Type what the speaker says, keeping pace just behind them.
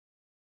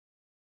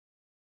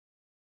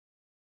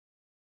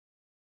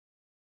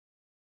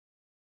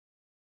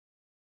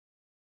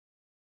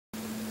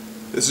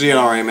This is the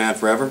NRA Man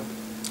Forever,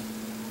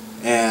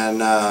 and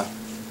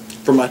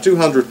for my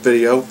 200th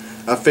video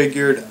I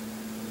figured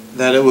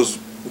that it was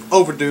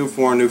overdue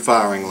for a new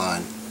firing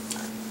line.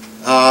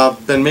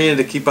 I've been meaning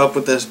to keep up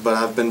with this, but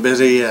I've been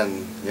busy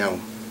and, you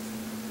know,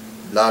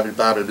 blah blah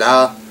blah blah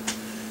blah.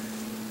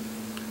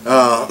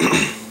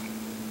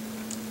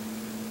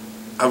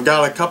 I've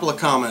got a couple of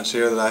comments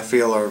here that I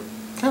feel are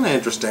kind of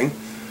interesting,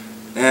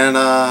 and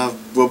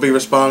we'll be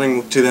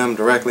responding to them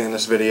directly in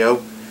this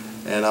video.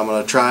 And I'm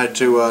going to try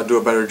to do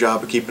a better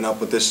job of keeping up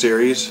with this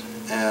series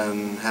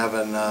and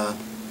having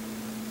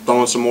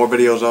throwing some more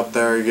videos up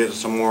there. You get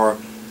some more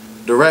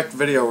direct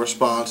video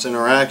response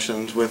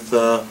interactions with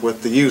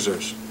the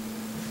users.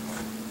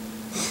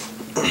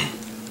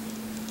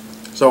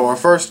 So our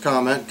first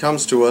comment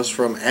comes to us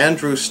from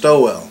Andrew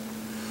Stowell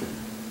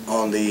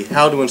on the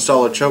How to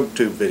Install a Choke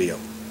Tube video.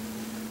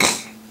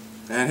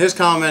 And his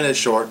comment is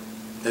short,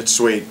 it's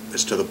sweet,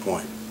 it's to the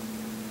point.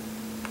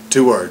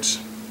 2 words.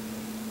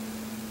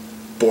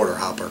 Border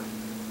hopper.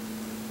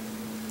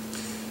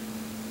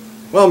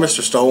 Well,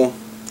 Mr. Stowell,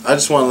 I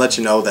just want to let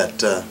you know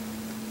that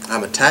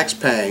I'm a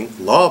tax-paying,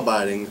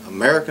 law-abiding,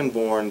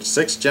 American-born,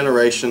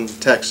 6th-generation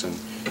Texan,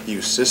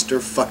 you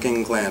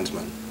sister-fucking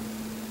Klansman.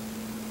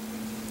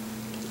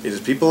 It is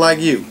people like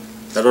you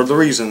that are the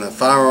reason that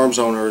firearms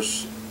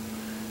owners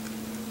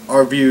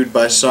are viewed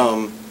by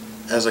some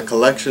as a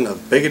collection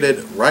of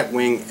bigoted,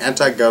 right-wing,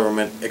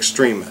 anti-government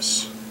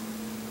extremists.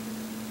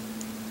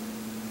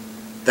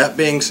 That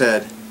being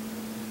said,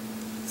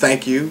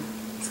 thank you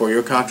for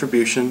your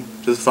contribution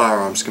to the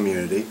firearms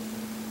community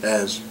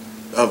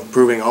of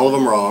proving all of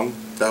them wrong,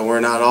 that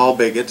we're not all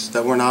bigots,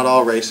 that we're not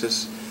all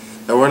racist,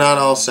 that we're not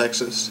all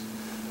sexist.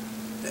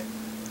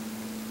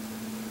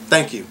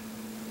 Thank you.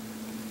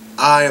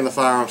 I and the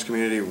firearms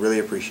community really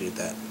appreciate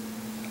that.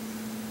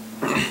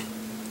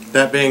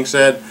 That being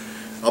said,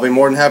 I'll be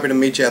more than happy to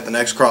meet you at the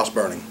next cross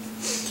burning.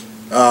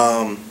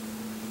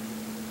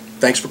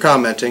 Thanks for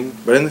commenting,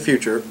 but in the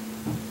future,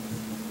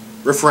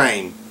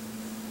 refrain.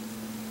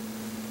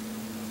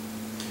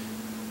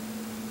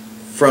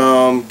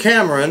 From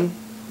Cameron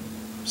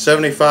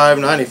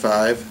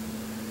 7595,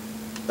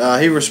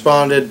 he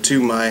responded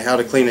to my How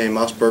to Clean a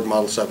Mossberg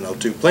Model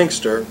 702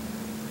 Plinkster,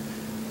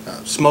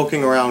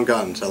 smoking around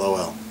guns,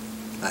 LOL.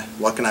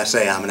 What can I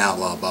say? I'm an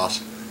outlaw,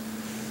 boss.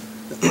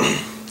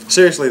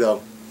 Seriously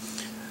though,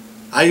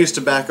 I use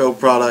tobacco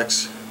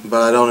products,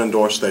 but I don't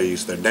endorse their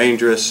use. They're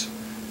dangerous,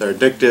 they're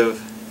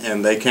addictive,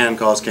 and they can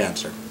cause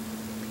cancer.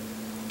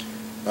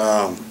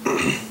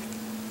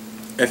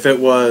 If it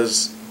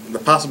was the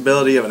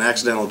possibility of an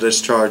accidental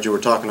discharge you were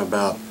talking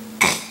about,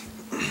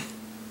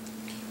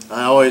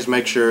 I always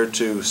make sure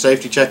to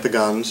safety check the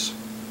guns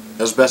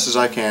as best as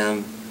I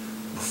can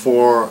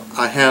before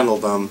I handle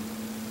them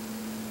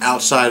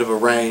outside of a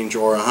range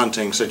or a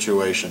hunting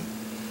situation.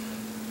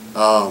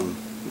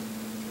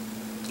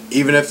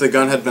 Even if the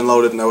gun had been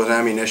loaded and there was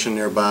ammunition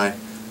nearby,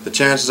 the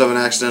chances of an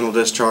accidental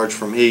discharge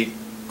from heat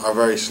are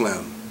very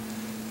slim.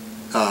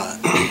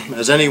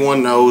 As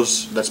anyone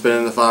knows that's been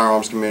in the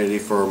firearms community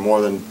for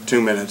more than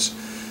 2 minutes,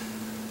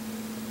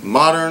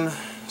 modern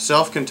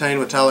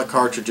self-contained metallic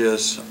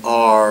cartridges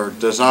are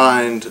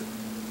designed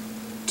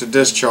to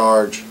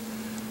discharge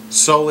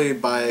solely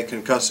by a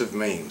concussive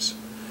means.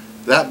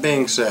 That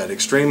being said,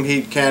 extreme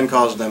heat can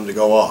cause them to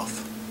go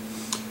off.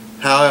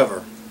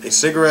 However, a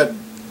cigarette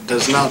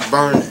does not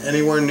burn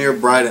anywhere near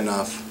bright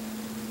enough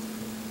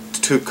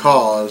to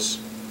cause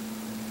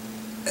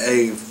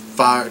a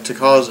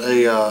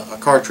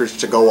cartridge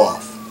to go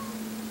off.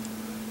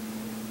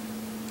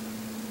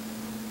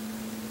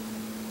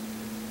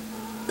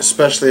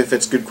 Especially if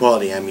it's good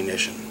quality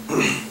ammunition.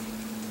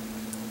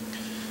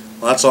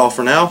 Well, that's all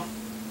for now.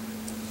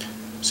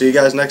 See you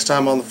guys next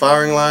time on the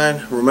firing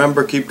line.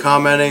 Remember, keep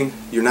commenting.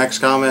 Your next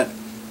comment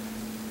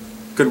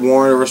could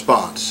warrant a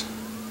response.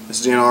 This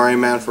is the NRA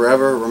Man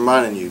Forever,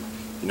 reminding you,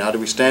 united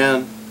we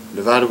stand,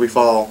 divided we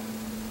fall.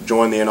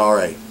 Join the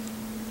NRA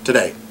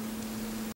today.